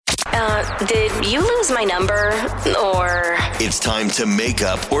Did you lose my number, or... It's time to make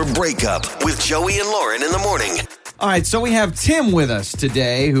up or break up with Joey and Lauren in the morning. All right, so we have Tim with us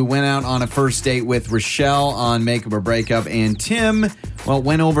today, who went out on a first date with Rochelle on Makeup or Breakup. And Tim,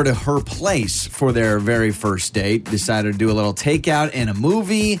 went over to her place for their very first date, decided to do a little takeout and a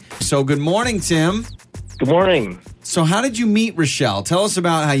movie. So good morning, Tim. Good morning. So how did you meet Rochelle? Tell us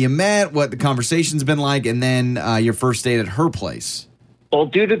about how you met, what the conversation's been like, and then your first date at her place. Well,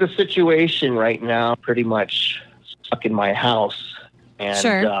 due to the situation right now, pretty much stuck in my house. And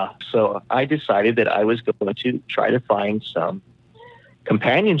so I decided that I was going to try to find some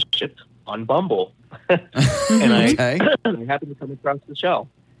companionship on Bumble. And I happened to come across Rochelle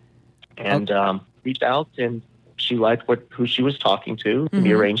and reached out, and she liked who she was talking to. Mm-hmm.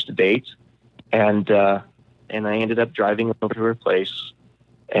 We arranged a date, and I ended up driving over to her place,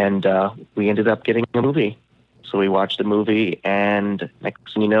 and we ended up getting a movie. So we watched the movie, and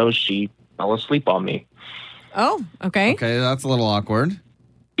next thing you know, she fell asleep on me. Oh, okay. Okay, that's a little awkward.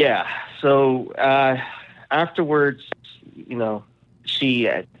 Yeah. So afterwards, she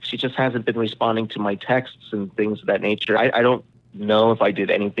just hasn't been responding to my texts and things of that nature. I don't know if I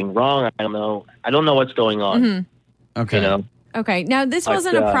did anything wrong. I don't know what's going on. Mm-hmm. Okay. Okay. Now, this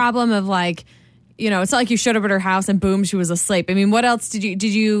wasn't a problem of it's not like you showed up at her house and boom, she was asleep. I mean, what else did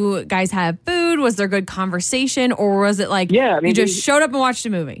you guys have food? Was there good conversation, or was it you just showed up and watched a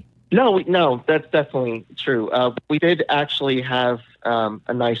movie? No, that's definitely true. We did actually have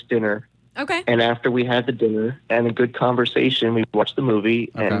a nice dinner. Okay. And after we had the dinner and a good conversation, we watched the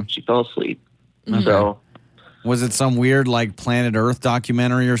movie, and she fell asleep. Okay. So, was it some weird Planet Earth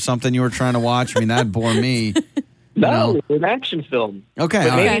documentary or something you were trying to watch? I mean, that bore me. No, it's an action film. Okay.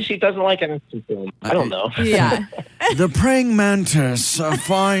 But maybe she doesn't like action film. I don't know. Yeah. The praying mantis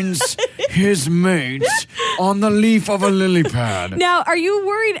finds his mate on the leaf of a lily pad. Now, are you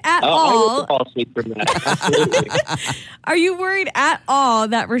worried at all? I would fall asleep from that. Absolutely. Are you worried at all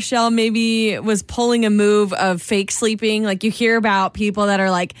that Rochelle maybe was pulling a move of fake sleeping? Like, you hear about people that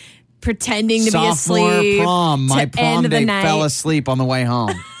are pretending to be asleep. Sophomore prom. My prom date night. fell asleep on the way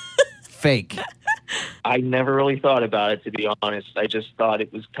home. Fake. I never really thought about it, to be honest. I just thought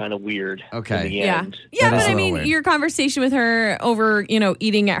it was kind of weird. Okay. In the end. Yeah, That but is weird. your conversation with her over,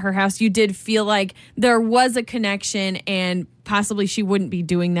 eating at her house, you did feel like there was a connection, and possibly she wouldn't be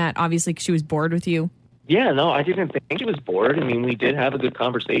doing that, obviously, because she was bored with you. Yeah, no, I didn't think she was bored. I mean, we did have a good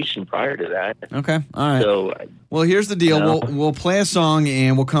conversation prior to that. Okay, all right. So, well, here's the deal. We'll play a song,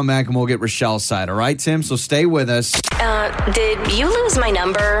 and we'll come back, and we'll get Rochelle's side. All right, Tim? So stay with us. Did you lose my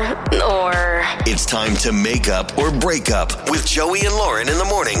number, or... It's time to make up or break up with Joey and Lauren in the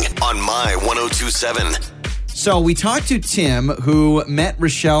morning on My 102.7. So we talked to Tim, who met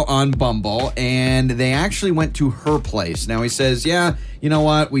Rochelle on Bumble, and they actually went to her place. Now he says, yeah, you know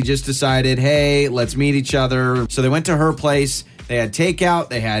what? We just decided, hey, let's meet each other. So they went to her place. They had takeout,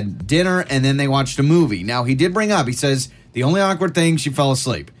 they had dinner, and then they watched a movie. Now he did bring up, he says, the only awkward thing, she fell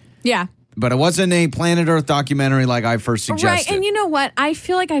asleep. Yeah. But it wasn't a Planet Earth documentary like I first suggested. Right, and you know what? I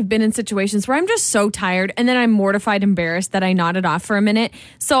feel like I've been in situations where I'm just so tired, and then I'm mortified, embarrassed that I nodded off for a minute.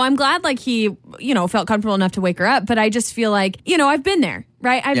 So I'm glad he, felt comfortable enough to wake her up, but I just feel like, I've been there,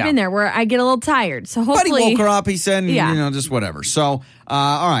 right? I've been there where I get a little tired. So hopefully... But he woke her up, he said, just whatever. So,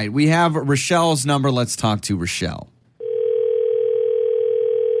 all right, we have Rochelle's number. Let's talk to Rochelle.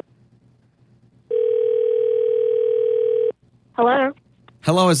 Hello.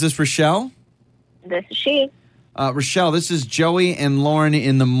 Hello, is this Rochelle? This is she. Rochelle, this is Joey and Lauren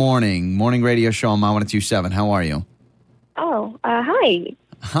in the morning radio show on My 102.7. How are you? Oh, hi.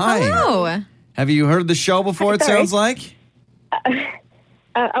 Hi. Hello. Have you heard the show before, it sounds like?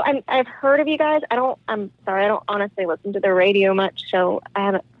 I've heard of you guys. I'm sorry, I don't honestly listen to the radio much, so I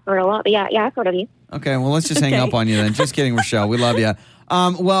haven't heard a lot. But yeah, I've heard of you. Okay, well, let's just hang up on you then. Just kidding, Rochelle. We love you.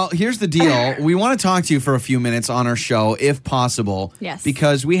 Well, here's the deal. We want to talk to you for a few minutes on our show, if possible. Yes.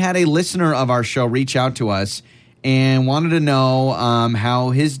 Because we had a listener of our show reach out to us and wanted to know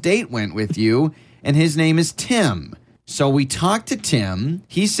how his date went with you, and his name is Tim. So we talked to Tim.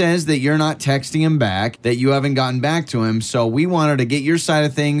 He says that you're not texting him back, that you haven't gotten back to him. So we wanted to get your side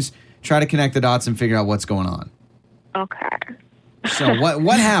of things, try to connect the dots, and figure out what's going on. Okay. So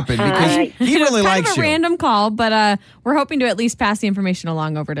what happened? Because he really likes you. Kind of a random call, but we're hoping to at least pass the information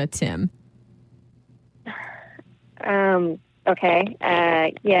along over to Tim. Okay.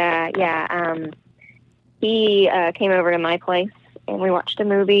 Yeah. He came over to my place, and we watched a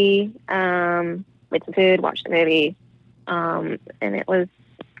movie. With some food, watched the movie, and it was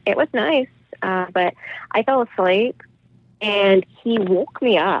nice. But I fell asleep, and he woke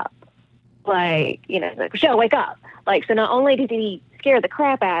me up, like, Rochelle, wake up. So not only did he scared the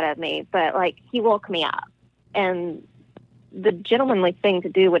crap out of me, but like he woke me up. And the gentlemanly thing to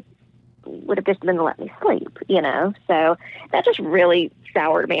do would have just been to let me sleep, you know? So that just really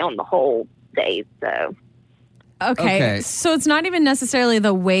soured me on the whole day. So. Okay. So it's not even necessarily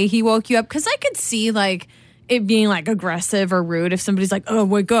the way he woke you up, because I could see like it being like aggressive or rude if somebody's like, oh,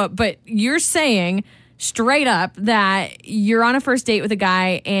 wake up. But you're saying straight up that you're on a first date with a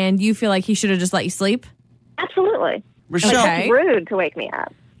guy and you feel like he should have just let you sleep? Absolutely. Rochelle. It's rude to wake me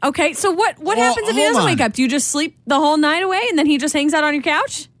up. Okay, so what happens if he doesn't wake up? Do you just sleep the whole night away and then he just hangs out on your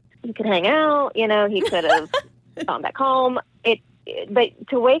couch? He could hang out, you know, he could have gone back home. But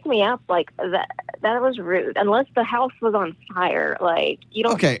to wake me up like that was rude. Unless the house was on fire, like you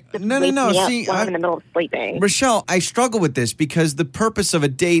don't. Okay, no. See, I'm in the middle of sleeping. Rochelle, I struggle with this because the purpose of a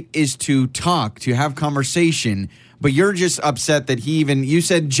date is to talk, to have conversation. But you're just upset that you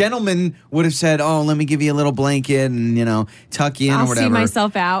said gentlemen would have said, oh, let me give you a little blanket and, you know, tuck you in I'll or whatever. see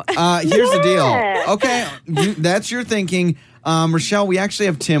myself out. Here's the deal. Okay, that's your thinking. Rochelle, we actually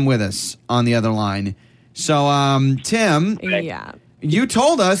have Tim with us on the other line. So, Tim, Yeah. you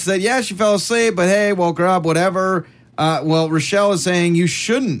told us that, yeah, she fell asleep, but hey, woke her up, whatever. Well, Rochelle is saying you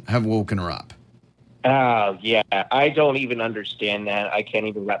shouldn't have woken her up. Oh, yeah. I don't even understand that. I can't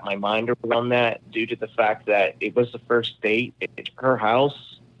even wrap my mind around that due to the fact that it was the first date at her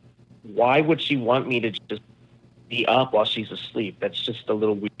house. Why would she want me to just be up while she's asleep? That's just a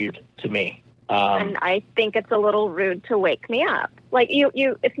little weird to me. And I think it's a little rude to wake me up. Like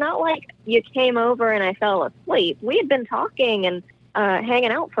it's not like you came over and I fell asleep. We had been talking and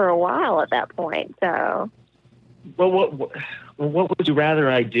hanging out for a while at that point. So, well, what would you rather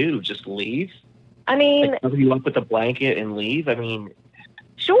I do? Just leave? I mean, like, cover you up with a blanket and leave? I mean,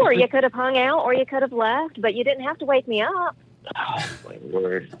 sure, you could have hung out or you could have left, but you didn't have to wake me up. Oh my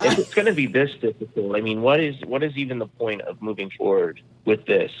word! If it's going to be this difficult, I mean, what is even the point of moving forward with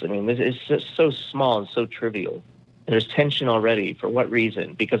this? I mean, this is just so small and so trivial. There's tension already. For what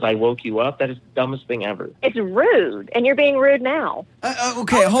reason? Because I woke you up? That is the dumbest thing ever. It's rude, and you're being rude now.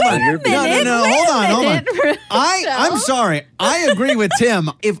 Okay, hold on. No, hold on. I'm sorry. I agree with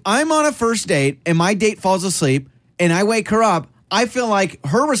Tim. If I'm on a first date and my date falls asleep and I wake her up, I feel like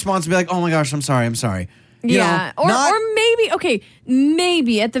her response would be like, oh my gosh, I'm sorry. You know, or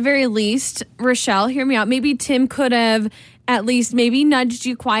maybe at the very least, Rochelle, hear me out. Maybe Tim could have at least maybe nudged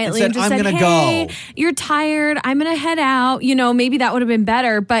you quietly and just said, hey, you're tired. I'm going to head out. You know, maybe that would have been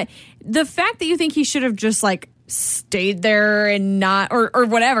better. But the fact that you think he should have just like stayed there and not or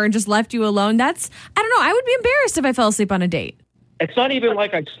whatever and just left you alone, I don't know. I would be embarrassed if I fell asleep on a date. It's not even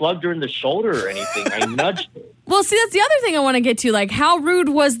like I slugged her in the shoulder or anything. I nudged her. Well, see, that's the other thing I want to get to. Like, how rude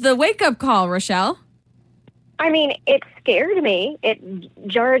was the wake-up call, Rochelle? I mean, it scared me. It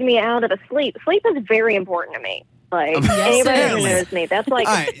jarred me out of a sleep. Sleep is very important to me. Like, anybody who knows me, that's like...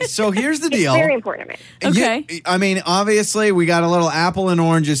 All right, so here's the deal. It's very important to me. Okay. I mean, obviously, we got a little apple and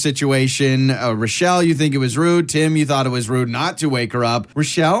oranges situation. Rochelle, you think it was rude. Tim, you thought it was rude not to wake her up.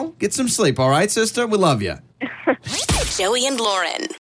 Rochelle, get some sleep, all right, sister? We love you. Joey and Lauren.